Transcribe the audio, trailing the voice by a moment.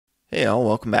Hey all,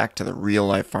 welcome back to the Real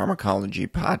Life Pharmacology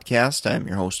podcast. I'm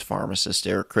your host, pharmacist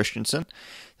Eric Christensen.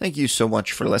 Thank you so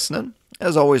much for listening.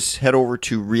 As always, head over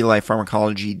to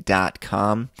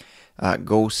reallifepharmacology.com.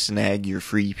 Go snag your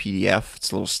free PDF.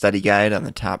 It's a little study guide on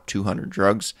the top 200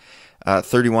 drugs.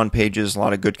 31 pages, a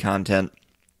lot of good content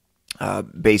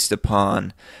based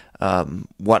upon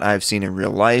what I've seen in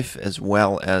real life, as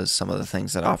well as some of the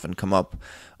things that often come up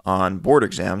on board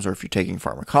exams, or if you're taking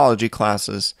pharmacology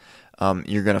classes.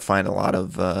 You're going to find a lot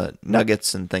of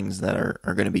nuggets and things that are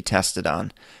going to be tested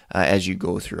on as you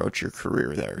go throughout your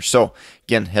career there. So,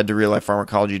 again, head to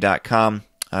reallifepharmacology.com,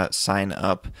 sign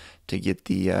up to get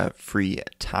the free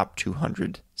Top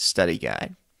 200 study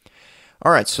guide.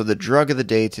 All right, so the drug of the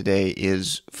day today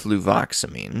is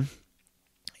Fluvoxamine,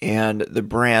 and the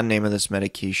brand name of this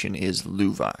medication is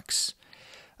Luvox.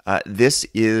 This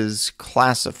is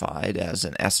classified as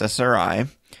an SSRI.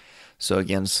 So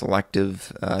again,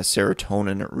 selective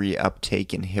serotonin reuptake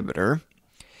inhibitor.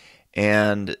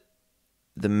 And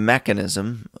the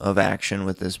mechanism of action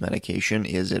with this medication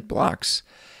is it blocks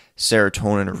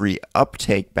serotonin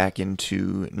reuptake back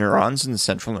into neurons in the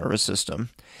central nervous system.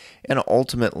 And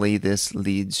ultimately, this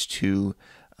leads to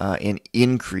an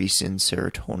increase in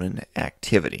serotonin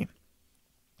activity.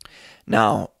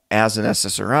 Now, as an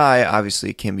SSRI, obviously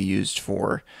it can be used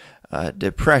for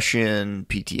depression,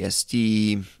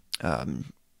 PTSD,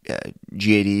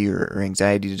 GAD or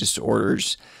anxiety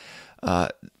disorders.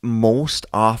 Most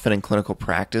often in clinical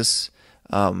practice,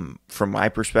 from my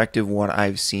perspective, what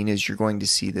I've seen is you're going to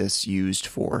see this used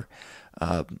for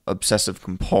obsessive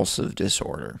compulsive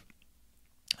disorder.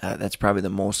 That's probably the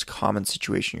most common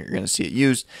situation you're going to see it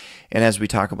used. And as we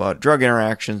talk about drug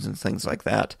interactions and things like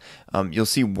that, you'll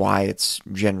see why it's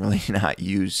generally not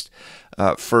used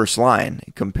first line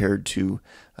compared to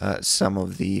some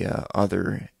of the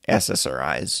other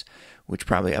SSRIs, which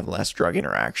probably have less drug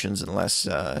interactions and less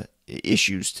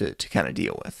issues to kind of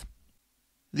deal with.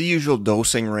 The usual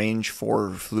dosing range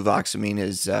for Fluvoxamine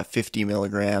is 50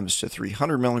 milligrams to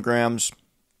 300 milligrams.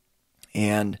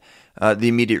 And the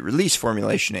immediate release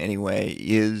formulation anyway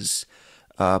is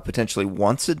potentially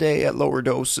once a day at lower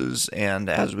doses. And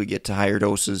as we get to higher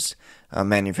doses,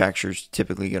 manufacturers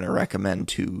typically going to recommend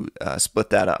to split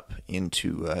that up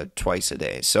into twice a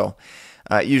day. So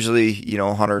usually,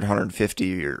 100,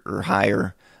 150 or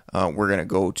higher, we're going to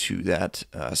go to that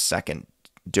second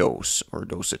dose or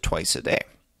dose it twice a day.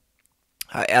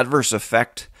 Adverse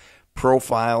effect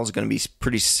profile is going to be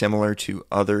pretty similar to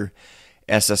other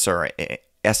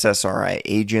SSRI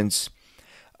agents.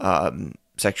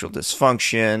 Sexual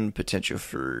dysfunction, potential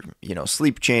for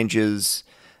sleep changes,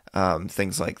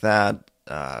 things like that.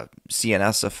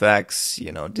 CNS effects,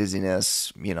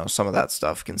 dizziness, some of that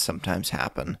stuff can sometimes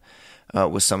happen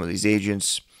with some of these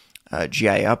agents.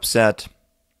 GI upset,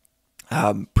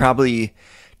 probably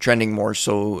trending more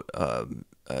so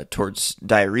towards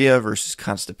diarrhea versus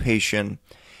constipation,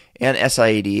 and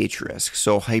SIADH risk.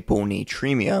 So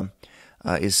hyponatremia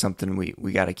is something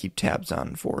we got to keep tabs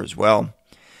on for as well.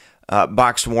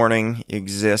 Box warning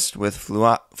exists with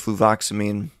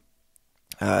Fluvoxamine.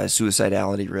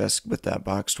 Suicidality risk with that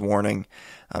boxed warning,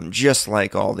 just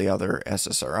like all the other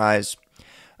SSRIs.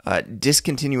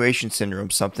 Discontinuation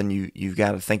syndrome, something you've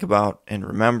got to think about and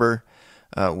remember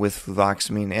with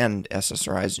Fluvoxamine and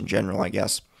SSRIs in general, I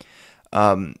guess.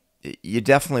 You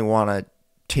definitely want to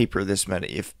taper this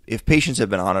if patients have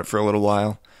been on it for a little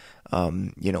while,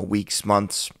 weeks,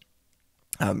 months,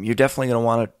 you're definitely going to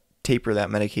want to taper that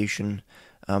medication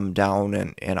down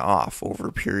and off over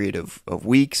a period of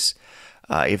weeks.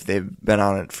 If they've been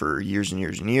on it for years and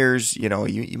years and years,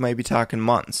 you might be talking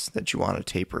months that you want to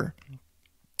taper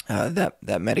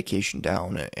that medication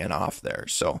down and off there.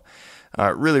 So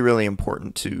really, really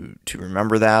important to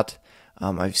remember that.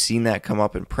 I've seen that come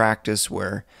up in practice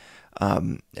where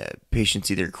patients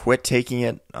either quit taking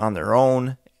it on their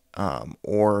own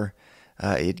or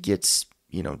it gets,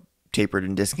 tapered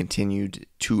and discontinued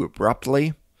too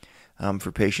abruptly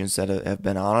for patients that have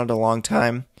been on it a long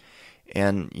time.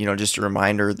 And, just a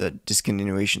reminder that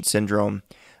discontinuation syndrome,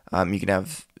 you can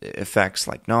have effects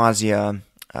like nausea,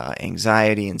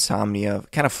 anxiety, insomnia,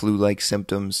 kind of flu-like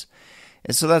symptoms.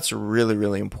 And so that's a really,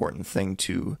 really important thing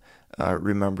to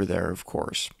remember there, of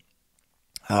course.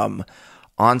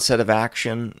 Onset of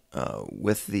action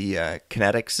with the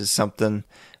kinetics is something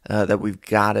that we've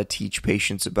got to teach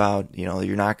patients about.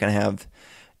 You're not going to have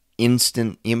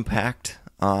instant impact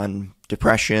on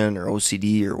depression or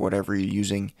OCD or whatever you're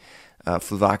using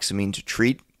Fluvoxamine to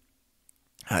treat.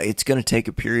 It's going to take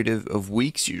a period of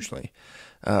weeks usually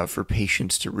for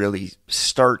patients to really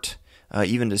start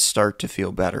to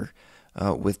feel better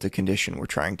with the condition we're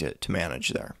trying to manage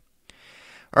there.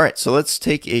 All right, so let's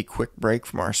take a quick break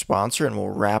from our sponsor and we'll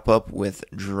wrap up with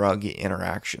drug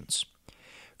interactions.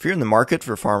 If you're in the market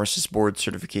for pharmacist board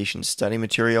certification study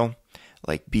material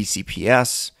like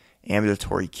BCPS,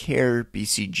 ambulatory care,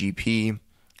 BCGP,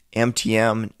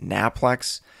 MTM,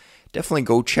 NAPLEX, definitely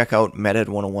go check out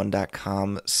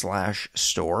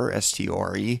meded101.com/store,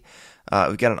 S-T-O-R-E.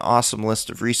 We've got an awesome list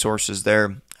of resources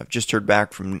there. I've just heard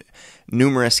back from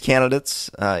numerous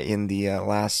candidates in the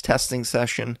last testing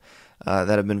session that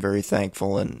have been very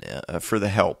thankful and for the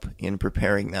help in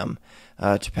preparing them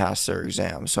to pass their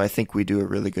exam. So I think we do a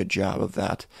really good job of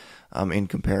that in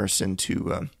comparison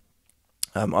to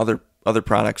other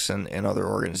products and other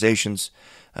organizations.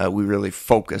 We really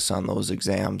focus on those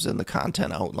exams and the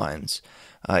content outlines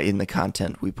in the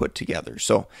content we put together.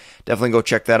 So definitely go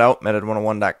check that out,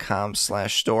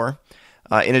 meded101.com/store.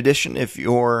 In addition, if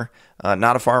you're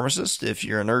not a pharmacist, if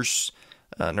you're a nurse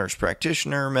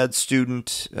practitioner, med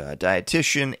student,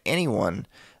 dietitian, anyone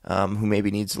who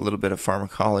maybe needs a little bit of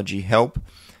pharmacology help,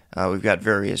 we've got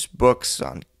various books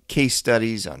on case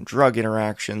studies, on drug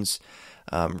interactions,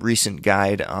 recent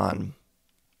guide on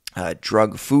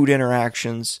drug-food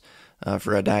interactions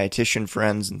for our dietitian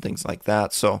friends and things like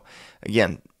that. So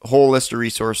again, whole list of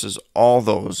resources, all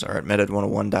those are at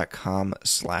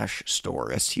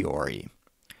meded101.com/store, S-T-O-R-E.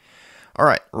 All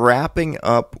right, wrapping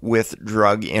up with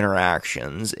drug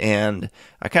interactions, and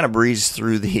I kind of breezed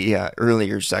through the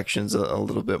earlier sections a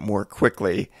little bit more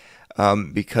quickly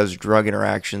because drug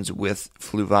interactions with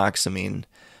fluvoxamine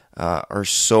are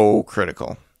so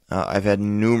critical. I've had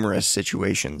numerous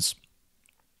situations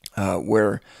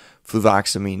where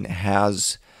fluvoxamine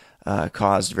has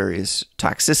caused various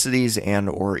toxicities and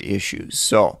or issues.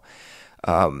 So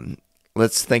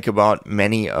let's think about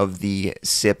many of the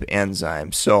CYP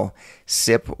enzymes. So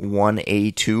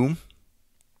CYP1A2,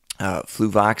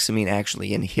 fluvoxamine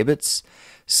actually inhibits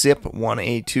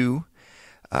CYP1A2.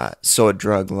 So a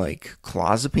drug like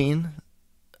clozapine,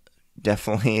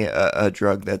 definitely a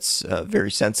drug that's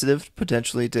very sensitive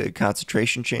potentially to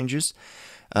concentration changes.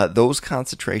 Those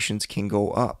concentrations can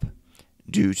go up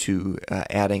due to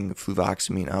adding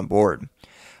fluvoxamine on board.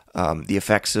 The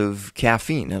effects of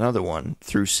caffeine, another one,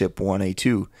 through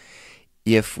CYP1A2.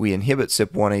 If we inhibit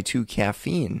CYP1A2,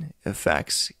 caffeine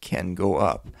effects can go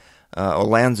up.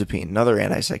 Olanzapine, another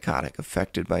antipsychotic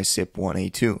affected by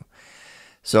CYP1A2.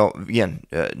 So again,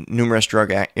 numerous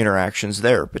drug interactions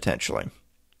there potentially.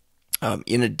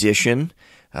 In addition,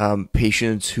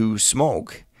 patients who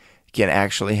smoke can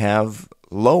actually have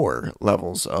lower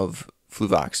levels of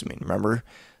fluvoxamine. Remember,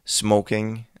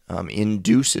 smoking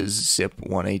induces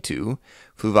CYP1A2.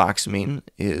 Fluvoxamine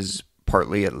is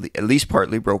partly, at least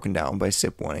partly broken down by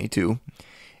CYP1A2.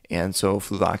 And so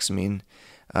fluvoxamine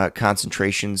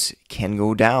concentrations can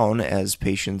go down as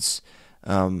patients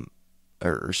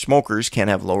or smokers can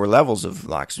have lower levels of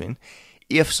fluvoxamine.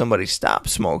 If somebody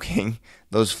stops smoking,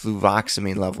 those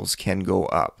fluvoxamine levels can go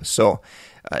up. So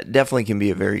definitely can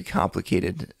be a very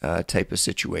complicated type of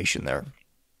situation there.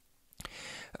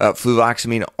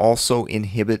 Fluvoxamine also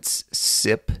inhibits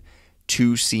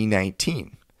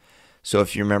CYP2C19. So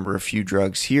if you remember a few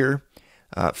drugs here,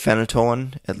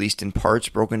 phenytoin, at least in parts,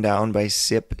 broken down by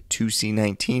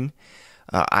CYP2C19.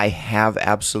 I have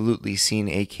absolutely seen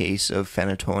a case of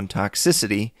phenytoin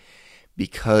toxicity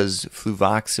because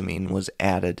fluvoxamine was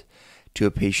added to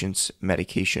a patient's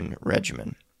medication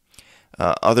regimen.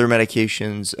 Other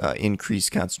medications increase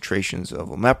concentrations of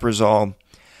omeprazole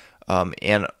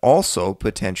and also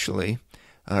potentially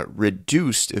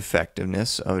reduced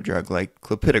effectiveness of a drug like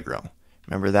clopidogrel.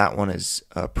 Remember, that one is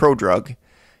a prodrug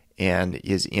and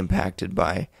is impacted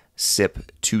by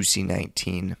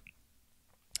CYP2C19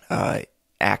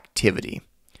 activity.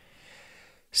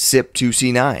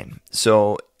 CYP2C9.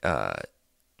 So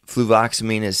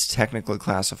fluvoxamine is technically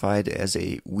classified as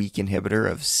a weak inhibitor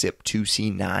of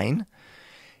CYP2C9.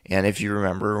 And if you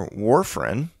remember,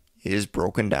 warfarin is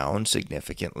broken down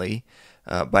significantly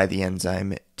by the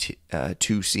enzyme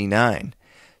 2C9.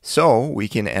 So we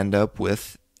can end up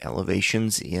with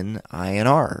elevations in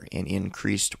INR and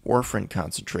increased warfarin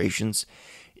concentrations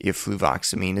if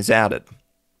fluvoxamine is added.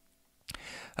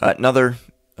 Another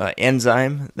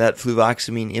enzyme that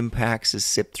fluvoxamine impacts is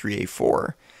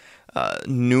CYP3A4.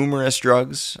 Numerous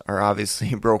drugs are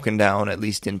obviously broken down, at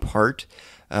least in part,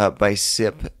 by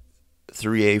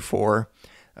CYP3A4.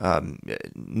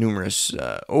 Numerous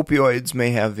opioids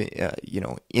may have,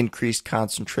 increased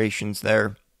concentrations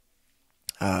there.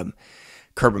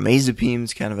 Carbamazepine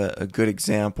is kind of a good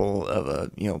example of a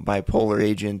bipolar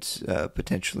agent,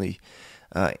 potentially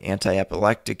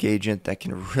anti-epileptic agent that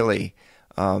can really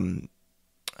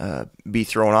be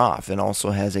thrown off, and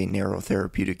also has a narrow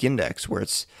therapeutic index where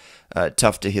it's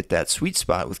tough to hit that sweet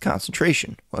spot with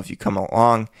concentration. Well, if you come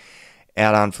along,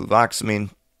 add on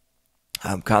fluvoxamine,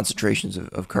 concentrations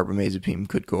of carbamazepine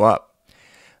could go up.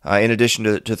 In addition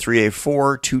to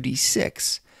 3A4,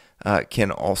 2D6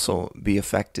 can also be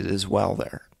affected as well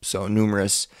there. So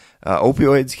numerous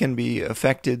opioids can be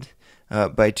affected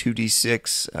by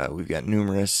 2D6. We've got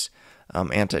numerous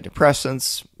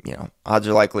antidepressants. Odds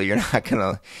are likely you're not going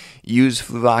to use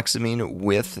fluvoxamine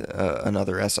with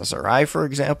another SSRI, for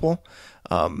example,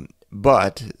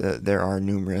 but there are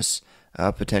numerous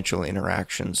potential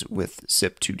interactions with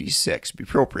CYP2D6.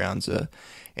 Bupropion's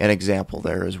an example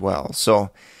there as well. So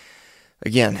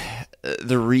again,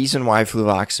 the reason why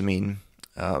fluvoxamine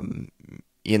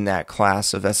in that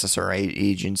class of SSRI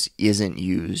agents isn't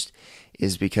used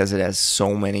is because it has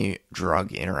so many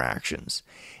drug interactions.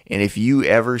 And if you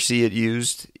ever see it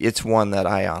used, it's one that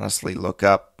I honestly look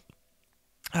up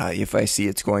if I see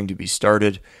it's going to be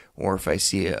started or if I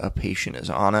see a patient is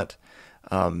on it.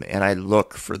 And I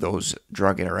look for those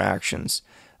drug interactions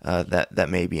that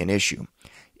may be an issue.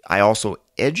 I also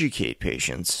educate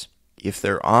patients, if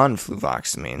they're on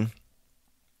fluvoxamine,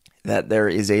 that there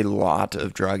is a lot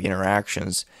of drug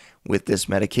interactions with this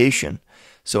medication.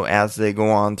 So as they go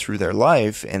on through their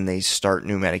life and they start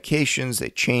new medications, they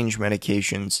change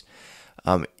medications,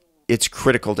 it's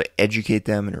critical to educate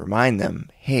them and remind them,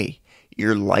 hey,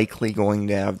 you're likely going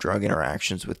to have drug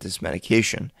interactions with this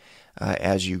medication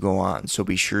as you go on. So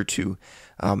be sure to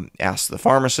ask the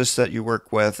pharmacist that you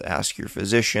work with, ask your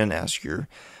physician, ask your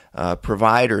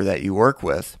provider that you work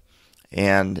with,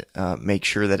 and make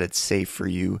sure that it's safe for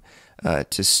you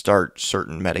to start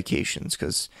certain medications.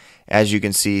 Because as you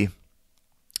can see,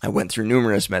 I went through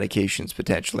numerous medications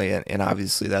potentially, and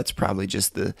obviously that's probably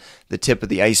just the tip of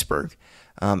the iceberg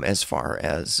as far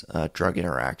as drug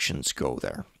interactions go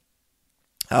there.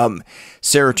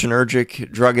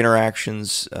 Serotonergic drug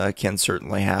interactions can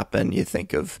certainly happen. You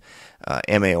think of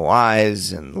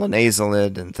MAOIs and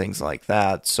linazolid and things like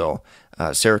that. So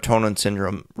serotonin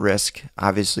syndrome risk,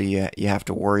 obviously you have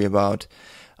to worry about.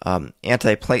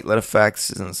 Antiplatelet effects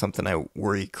isn't something I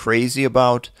worry crazy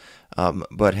about,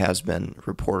 but has been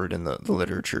reported in the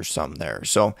literature some there.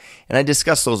 So, and I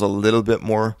discussed those a little bit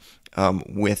more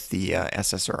with the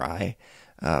SSRI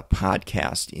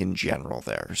podcast in general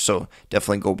there. So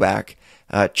definitely go back,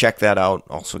 check that out.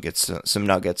 Also get some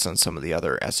nuggets on some of the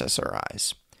other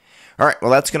SSRIs. All right,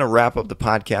 well, that's going to wrap up the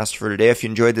podcast for today. If you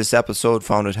enjoyed this episode,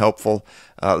 found it helpful,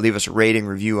 leave us a rating,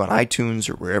 review on iTunes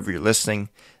or wherever you're listening.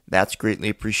 That's greatly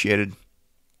appreciated.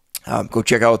 Go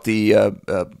check out the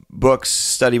books,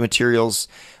 study materials,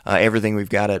 everything we've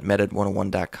got at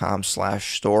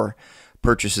meded101.com/store.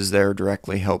 Purchases there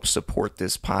directly help support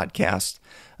this podcast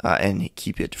and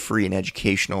keep it free and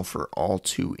educational for all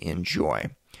to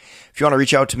enjoy. If you want to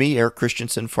reach out to me, Eric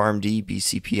Christensen, PharmD,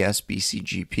 BCPS,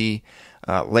 BCGP,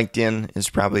 LinkedIn is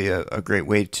probably a great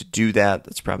way to do that.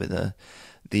 That's probably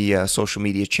the social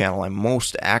media channel I'm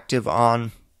most active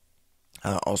on.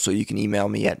 Also, you can email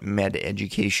me at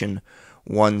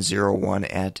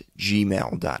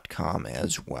mededucation101@gmail.com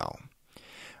as well.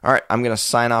 All right, I'm going to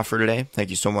sign off for today. Thank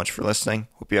you so much for listening.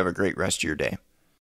 Hope you have a great rest of your day.